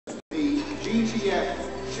GTF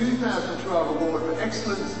 2012 Award for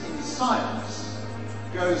Excellence in Science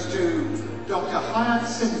goes to Dr. Hayat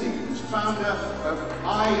Sindi, who's founder of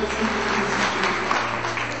Hayat Sindi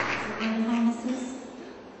Royal Highnesses,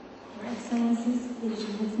 Your Excellencies, ladies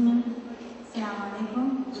and gentlemen, Assalamu alaikum,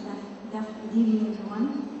 good evening everyone.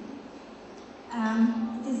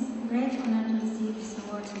 It is a great honor to receive this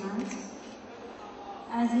award tonight.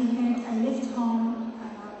 As we heard, I left home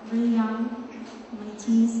very young, in my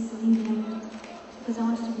teens, to England, because I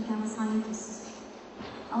wanted to become a scientist.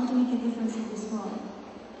 I want to make a difference in this world.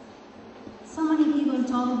 So many people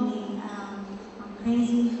told me I'm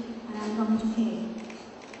crazy and I'm going to fail.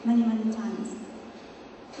 Many times.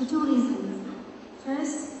 For two reasons.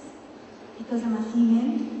 First, because I'm a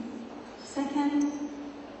female. Second,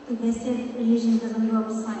 because they said religion doesn't go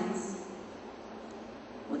with science.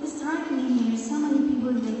 What is striking me here is so many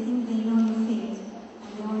people, they think they know your fate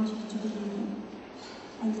and they want you to believe them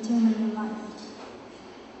and determine your life.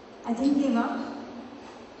 I didn't give up.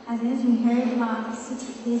 As you heard about 6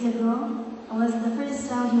 days ago, I was the first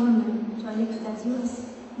Saudi woman to elect as UN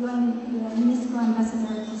UNESCO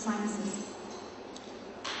Ambassador for Sciences.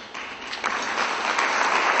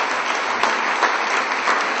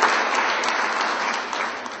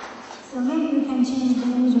 So maybe we can change the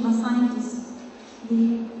image of a scientist,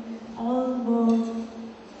 the all-world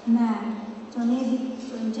man, to maybe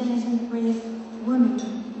to intelligent, brave woman,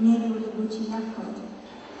 maybe with a Gucci lab coat.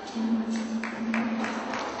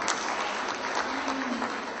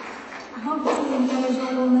 I hope this will encourage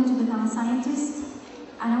all women to become a scientist,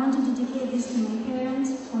 and I want to dedicate this to my parents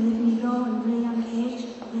who let me go at a very young age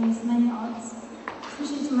against many odds,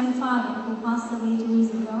 especially to my father who passed away 2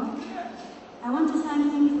 years ago. I want to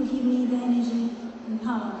thank him for giving me the energy and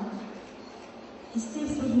power. His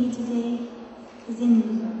steps with me today is in me.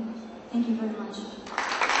 Thank you very much.